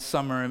planter one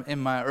summer in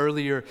my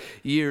earlier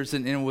years,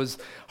 and it was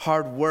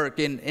hard work.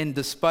 And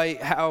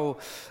despite how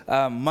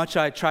much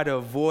I try to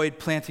avoid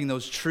planting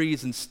those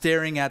trees and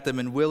staring at them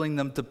and willing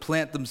them to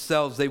plant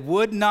themselves, they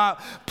would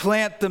not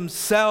plant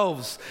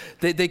themselves.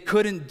 They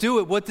couldn't do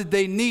it. What did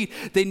they need?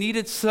 They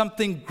needed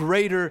something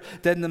greater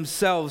than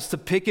themselves to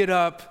pick it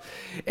up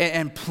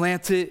and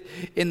plant it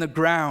in the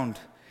ground.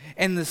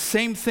 And the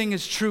same thing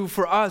is true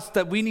for us,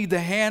 that we need the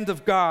hand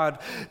of God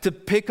to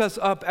pick us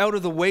up out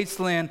of the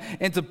wasteland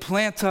and to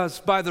plant us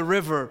by the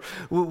river.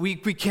 We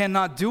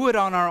cannot do it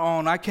on our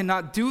own. I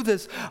cannot do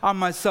this on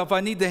myself. I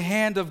need the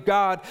hand of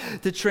God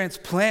to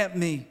transplant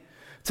me,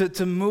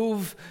 to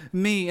move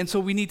me. And so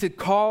we need to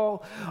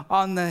call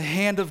on the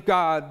hand of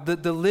God,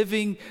 the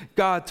living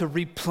God, to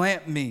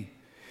replant me.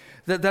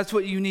 That's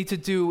what you need to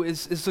do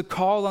is to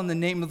call on the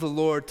name of the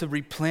Lord to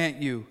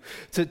replant you,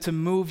 to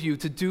move you,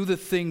 to do the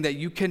thing that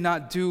you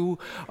cannot do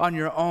on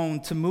your own,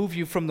 to move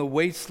you from the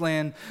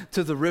wasteland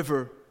to the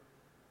river.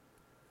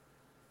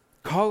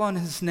 Call on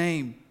his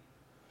name,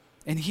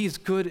 and he is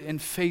good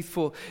and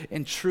faithful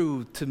and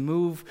true to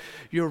move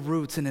your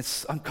roots. And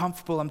it's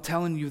uncomfortable, I'm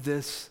telling you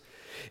this.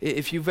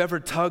 If you've ever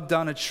tugged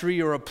on a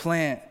tree or a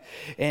plant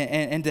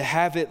and to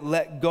have it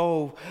let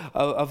go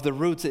of the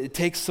roots, it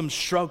takes some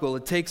struggle,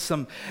 it takes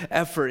some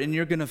effort, and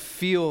you're going to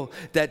feel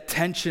that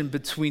tension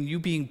between you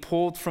being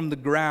pulled from the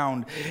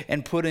ground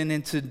and put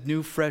into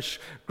new, fresh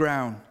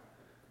ground,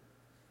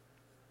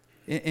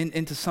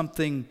 into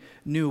something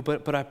new.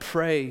 But I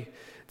pray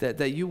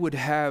that you would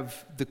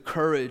have the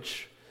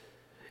courage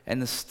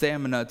and the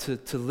stamina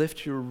to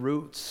lift your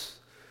roots,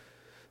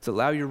 to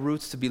allow your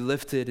roots to be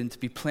lifted and to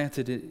be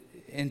planted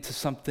into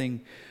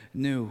something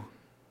new.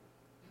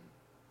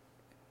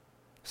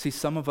 See,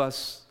 some of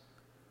us,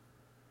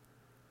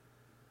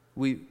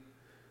 we've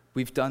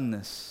done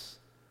this,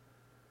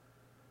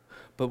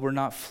 but we're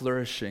not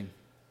flourishing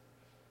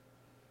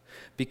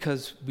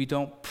because we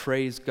don't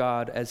praise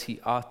God as he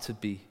ought to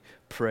be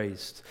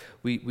praised.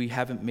 We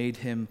haven't made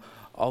him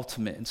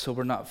ultimate, and so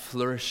we're not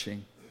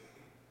flourishing.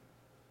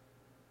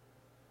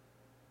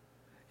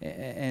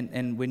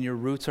 And when your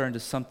roots are into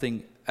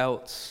something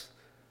else,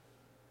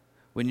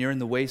 when you're in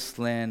the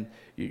wasteland,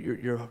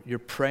 you're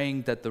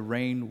praying that the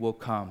rain will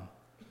come.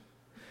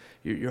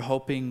 You're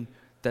hoping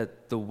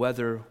that the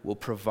weather will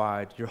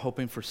provide. You're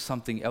hoping for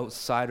something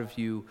outside of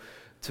you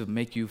to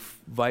make you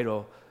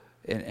vital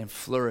and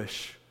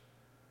flourish.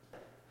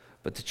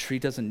 But the tree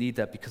doesn't need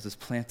that because it's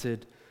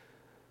planted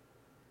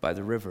by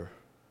the river.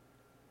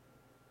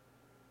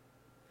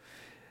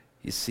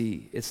 You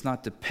see, it's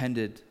not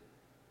dependent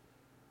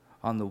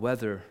on the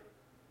weather.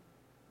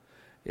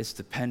 It's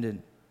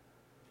dependent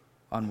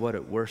on what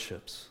it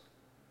worships.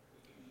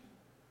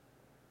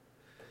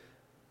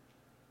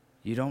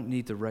 You don't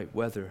need the right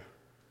weather.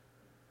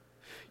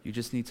 You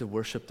just need to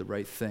worship the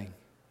right thing.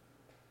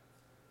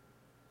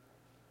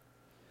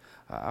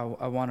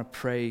 I want to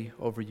pray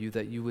over you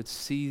that you would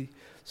see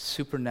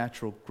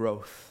supernatural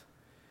growth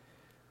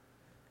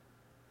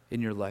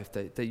in your life,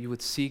 that you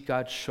would see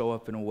God show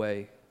up in a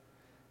way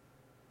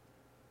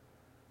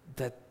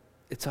that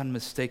it's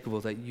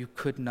unmistakable, that you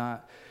could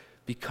not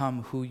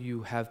become who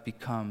you have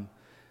become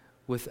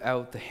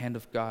without the hand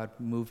of God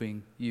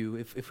moving you.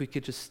 If we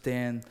could just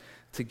stand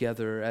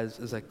together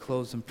as I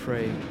close and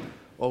pray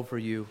over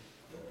you.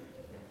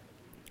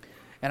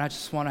 And I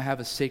just want to have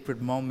a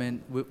sacred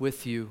moment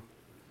with you.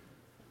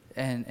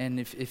 And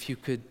if you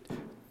could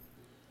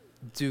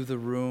do the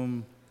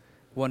room,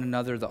 one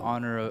another, the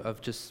honor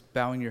of just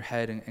bowing your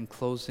head and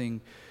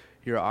closing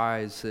your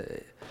eyes.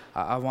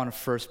 I want to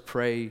first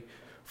pray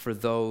for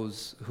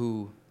those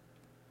who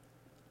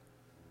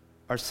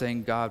are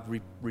saying, God,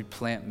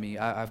 replant me.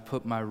 I've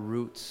put my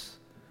roots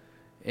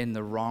in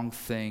the wrong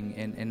thing,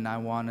 and I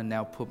want to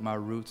now put my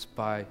roots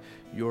by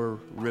your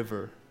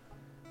river.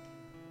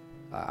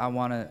 I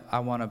want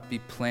to be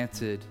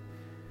planted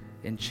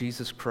in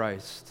Jesus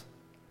Christ.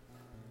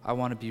 I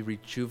want to be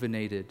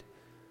rejuvenated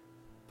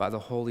by the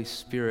Holy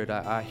Spirit.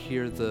 I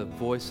hear the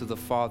voice of the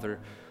Father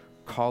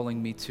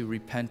calling me to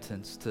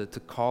repentance, to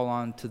call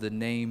on to the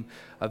name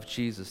of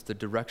Jesus. The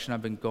direction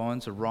I've been going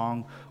is a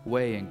wrong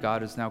way, and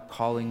God is now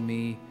calling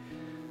me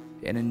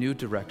in a new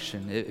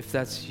direction. If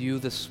that's you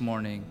this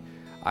morning,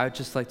 I'd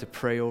just like to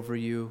pray over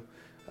you.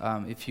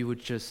 If you would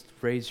just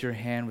raise your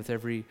hand with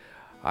every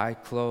eye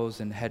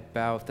closed and head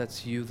bowed. If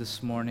that's you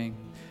this morning,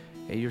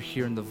 and you're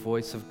hearing the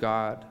voice of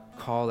God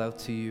call out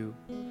to you.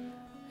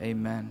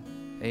 Amen.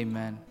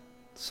 Amen.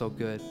 So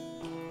good.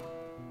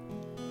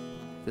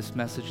 This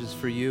message is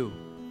for you.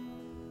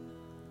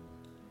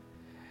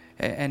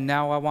 And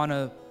now I want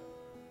to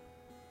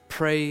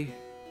pray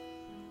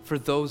for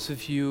those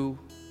of you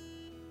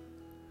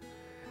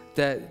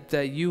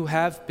that you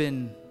have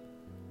been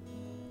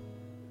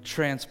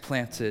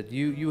transplanted.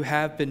 You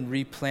have been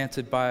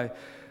replanted by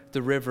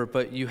the river,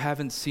 but you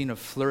haven't seen a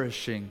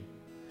flourishing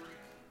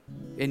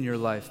in your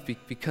life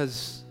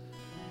because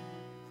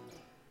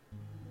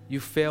you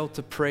failed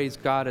to praise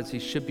God as he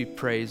should be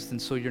praised,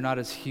 and so you're not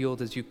as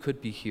healed as you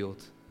could be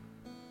healed.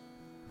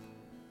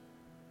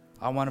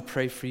 I want to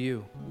pray for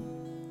you.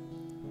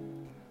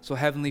 So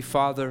Heavenly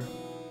Father,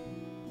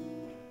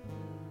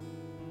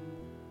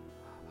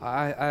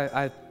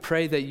 I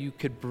pray that you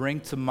could bring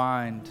to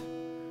mind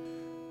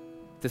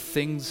the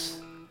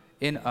things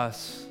in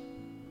us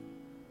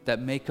that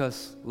make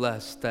us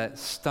less, that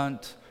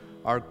stunt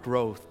our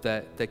growth,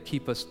 that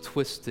keep us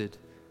twisted.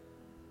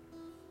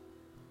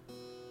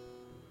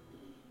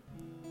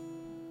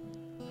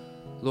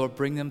 Lord,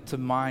 bring them to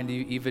mind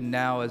even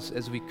now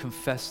as we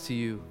confess to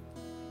you.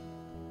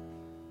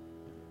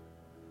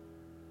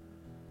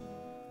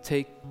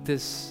 Take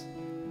this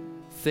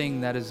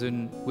thing that is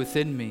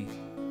within me.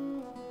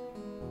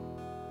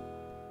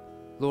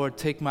 Lord,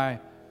 take my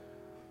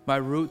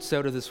roots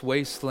out of this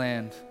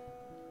wasteland.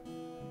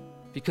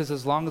 Because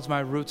as long as my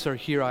roots are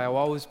here, I will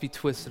always be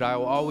twisted. I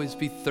will always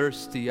be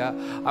thirsty. I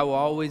will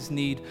always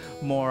need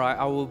more.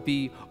 I will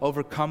be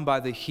overcome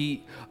by the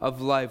heat of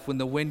life. When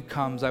the wind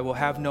comes, I will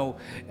have no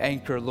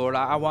anchor, Lord.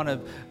 I want to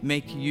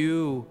make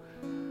you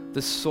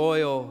the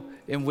soil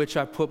in which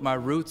I put my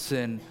roots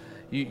in.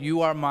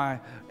 You are my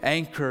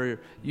anchor.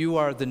 You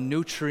are the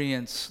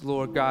nutrients,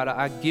 Lord God.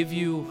 I give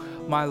you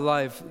my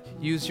life.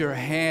 Use your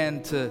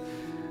hand to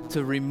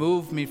to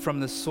remove me from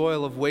the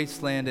soil of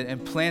wasteland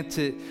and plant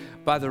it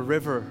by the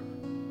river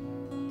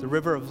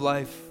of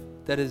life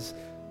that is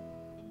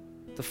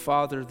the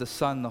Father, the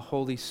Son, the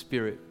Holy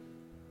Spirit.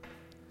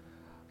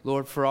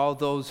 Lord, for all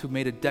those who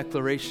made a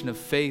declaration of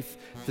faith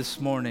this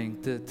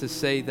morning to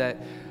say that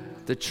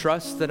the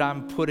trust that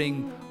I'm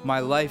putting my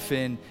life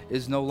in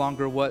is no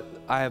longer what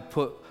I have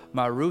put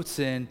my roots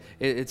in,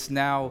 it's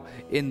now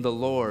in the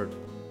Lord.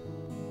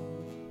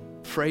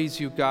 Praise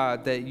you,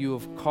 God, that you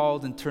have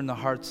called and turned the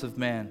hearts of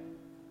man,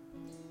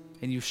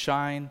 and you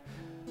shine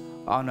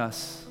on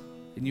us,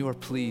 and you are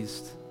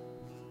pleased.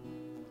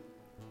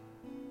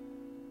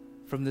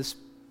 From this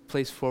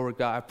place forward,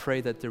 God, I pray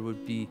that there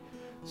would be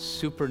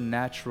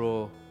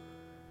supernatural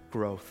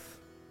growth,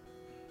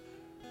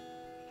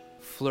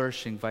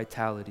 flourishing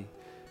vitality.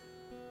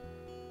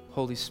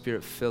 Holy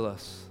Spirit, fill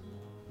us.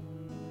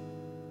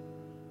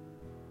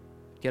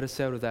 Get us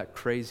out of that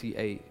crazy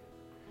 8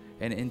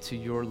 and into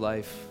your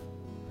life.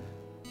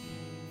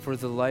 For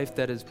the life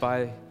that is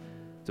by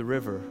the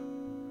river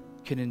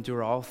can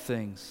endure all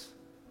things.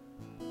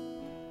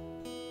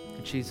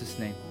 In Jesus'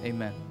 name,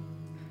 amen.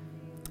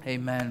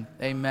 Amen.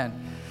 Amen.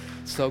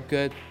 So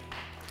good.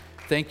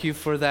 Thank you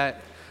for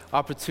that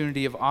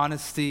opportunity of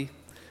honesty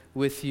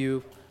with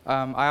you.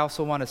 I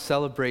also want to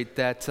celebrate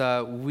that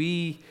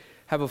we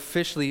have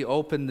officially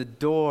opened the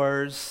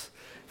doors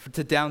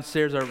to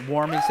downstairs, our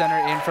warming center,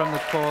 in from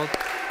the cold.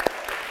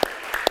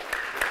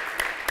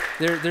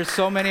 There's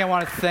so many I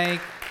want to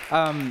thank.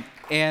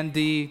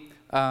 Andy,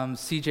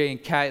 CJ,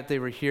 and Kat, they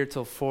were here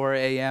till 4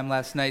 a.m.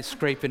 last night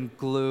scraping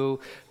glue.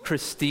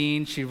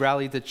 Christine, she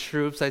rallied the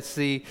troops. I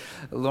see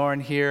Lauren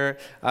here.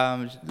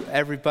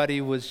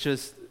 Everybody was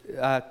just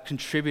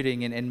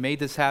contributing and made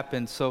this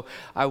happen. So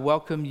I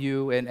welcome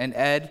you, and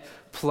Ed,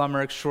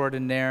 plumber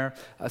extraordinaire.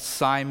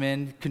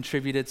 Simon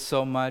contributed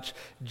so much.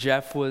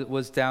 Jeff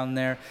was down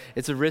there.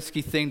 It's a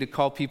risky thing to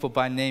call people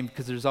by name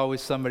because there's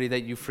always somebody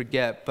that you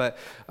forget. But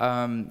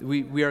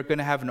we are going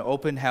to have an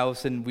open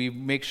house, and we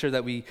make sure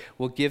that we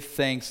will give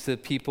thanks to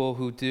people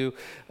who do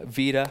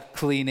Vita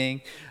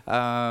cleaning.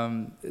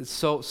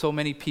 So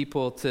many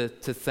people to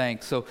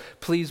thank. So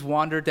please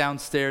wander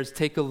downstairs,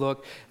 take a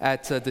look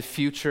at the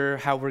future,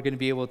 how we're going to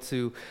be able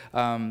to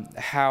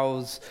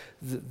house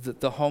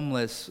the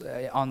homeless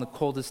on the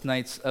coldest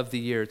nights of the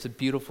year. It's a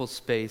beautiful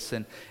space,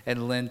 and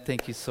Lynn,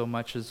 thank you so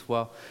much as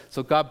well.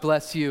 So God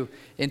bless you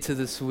into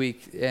this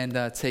week,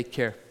 and take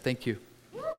care. Thank you.